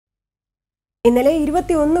ഇന്നലെ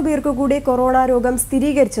 21 പേർക്ക് കൂടി കൊറോണ രോഗം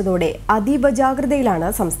സ്ഥിരീകരിച്ചതോടെ അതീവ ജാഗ്രതയിലാണ്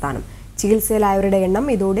സംസ്ഥാനം. ചികിത്സയിലായവരുടെ എണ്ണം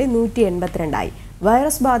ഇതോടെ 182 ആയി.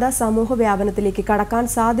 വൈറസ് ബാധ സമൂഹ വ്യാപനത്തിലേക്ക് കടക്കാൻ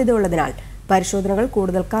സാധ്യതയുള്ളതിനാൽ പരിശോധനകൾ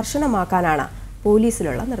കൂടുതൽ കർശനമാക്കാനാണ്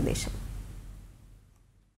പോലീസിലുള്ള നിർദ്ദേശം.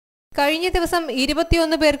 കഴിഞ്ഞ ദിവസം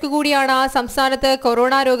 21 പേർക്ക് കൂടിയാണ് സംസ്ഥാനത്ത്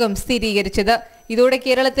കൊറോണ രോഗം സ്ഥിരീകരിച്ചത്. ഇതോടെ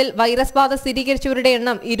കേരളത്തിൽ വൈറസ് ബാധ സ്ഥിരീകരിച്ചവരുടെ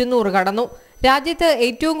എണ്ണം 200 കടന്നു. രാജ്യത്ത്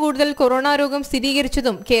ഏറ്റവും കൂടുതൽ കൊറോണ രോഗം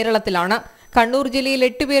സ്ഥിരീകരിച്ചതും കേരളത്തിലാണ്. കണ്ണൂർ ജില്ലയിൽ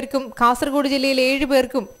 8 പേർക്കും കാസർഗോഡ് ജില്ലയിൽ 7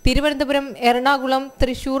 പേർക്കും തിരുവനന്തപുരം, എറണാകുളം,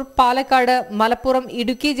 തൃശൂർ, പാലക്കാട്, മലപ്പുറം,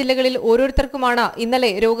 ഇടുക്കി ജില്ലകളിൽ ഓരോരുത്തർക്കുമാണ് ഇന്നലെ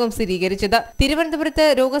രോഗം സ്ഥിരീകരിച്ചത്. തിരുവനന്തപുരത്ത്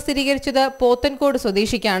രോഗം സ്ഥിരീകരിച്ചത് പോത്തൻകോട്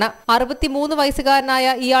സ്വദേശിക്കാണ്. 63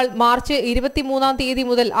 വയസ്സുകാരനായ ഇയാൾ മാർച്ച് 23-ാം തീയതി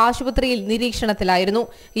മുതൽ ആശുപത്രിയിൽ നിരീക്ഷണത്തിലായിരുന്നു.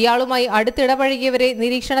 ഇയാളുമായി അടുത്തിടപഴകിയവരെ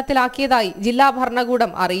നിരീക്ഷണത്തിലാക്കിയതായി ജില്ലാ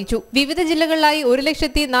ഭരണകൂടം അറിയിച്ചു. വിവിധ ജില്ലകളിലായി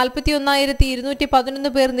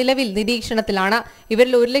 1,41,211 പേർ നിലവിൽ നിരീക്ഷണത്തിലാണ്.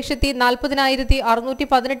 ഇവരിൽ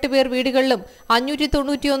 1,40,618 പേർ വീടുകളിലും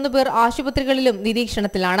 591 പേർ ആശുപത്രികളിലും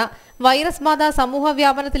നിരീക്ഷണത്തിലാണ്. വൈറസ് ബാധ സമൂഹ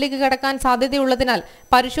വ്യാപനത്തിലേക്ക് കടക്കാൻ സാധ്യതയുള്ളതിനാൽ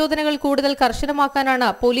പരിശോധനകൾ കൂടുതൽ കർശനമാക്കാനാണ്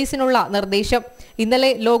പോലീസിനുള്ള നിർദ്ദേശം.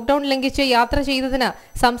 ഇന്നലെ ലോക്ഡൌൺ ലംഘിച്ച് യാത്ര ചെയ്തതിന്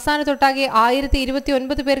സംസ്ഥാനത്തൊട്ടാകെ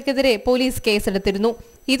 1029 പേർക്കെതിരെ പോലീസ് കേസെടുത്തിരുന്നു.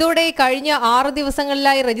 ഇതോടെ കഴിഞ്ഞ 6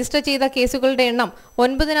 ദിവസങ്ങളിലായി രജിസ്റ്റർ ചെയ്ത കേസുകളുടെ എണ്ണം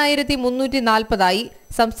 9,340 ആയി.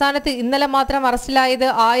 സംസ്ഥാനത്ത് ഇന്നലെ മാത്രം അറസ്റ്റിലായത്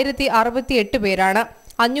 1068 പേരാണ്.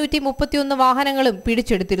 531 വാഹനങ്ങളും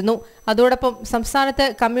പിടിച്ചെടുത്തിരുന്നു. അതോടൊപ്പം സംസ്ഥാനത്ത്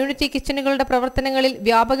കമ്മ്യൂണിറ്റി കിച്ചണുകളുടെ പ്രവർത്തനങ്ങളിൽ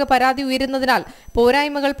വ്യാപക പരാതി ഉയരുന്നതിനാൽ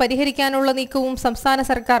പോരായ്മകൾ പരിഹരിക്കാനുള്ള നീക്കവും സംസ്ഥാന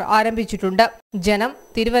സർക്കാർ ആരംഭിച്ചിട്ടുണ്ട്. ജനം,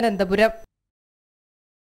 തിരുവനന്തപുരം.